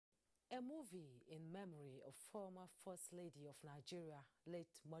A movie in memory of former First Lady of Nigeria,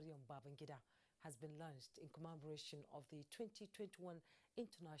 late Maryam Babangida, has been launched in commemoration of the 2021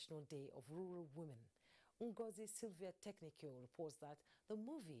 International Day of Rural Women. Ngozi Sylvia Technical reports that the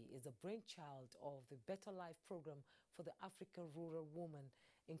movie is a brainchild of the Better Life program for the African rural woman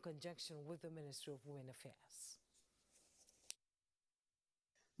in conjunction with the Ministry of Women Affairs.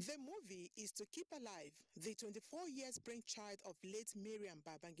 The movie is to keep alive the 24 years brainchild of late Maryam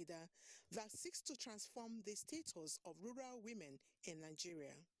Babangida that seeks to transform the status of rural women in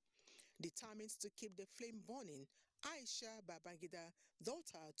Nigeria. Determined to keep the flame burning, Aisha Babangida,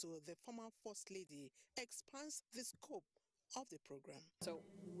 daughter to the former First Lady, expands the scope of the program. So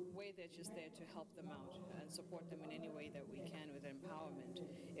we're just there to help them out and support them in any way that we can with empowerment.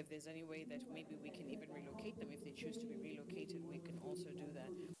 If there's any way that maybe we can even relocate them, if they choose to be relocated, we can also do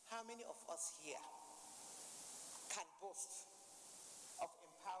that. How many of us here can boast of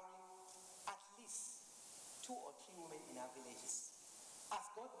empowering at least 2 or 3 women in our villages? As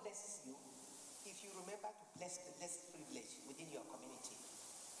God blesses you, if you remember to bless the less privileged within your community,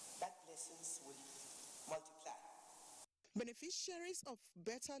 that blessings will multiply. Beneficiaries of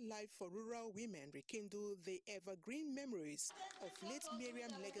Better Life for Rural Women rekindle the evergreen memories of late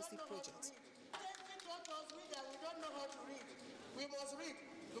Maryam Legacy Project. We don't know how to read. We must read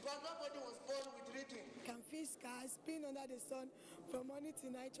because nobody was born with reading. Can feed scars, being under the sun from morning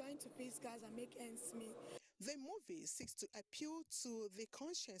to night, trying to feed scars and make ends meet. The movie seeks to appeal to the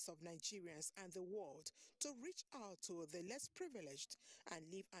conscience of Nigerians and the world to reach out to the less privileged and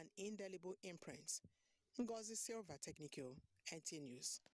leave an indelible imprint. Ngozi Sylvia Technical, NTA News.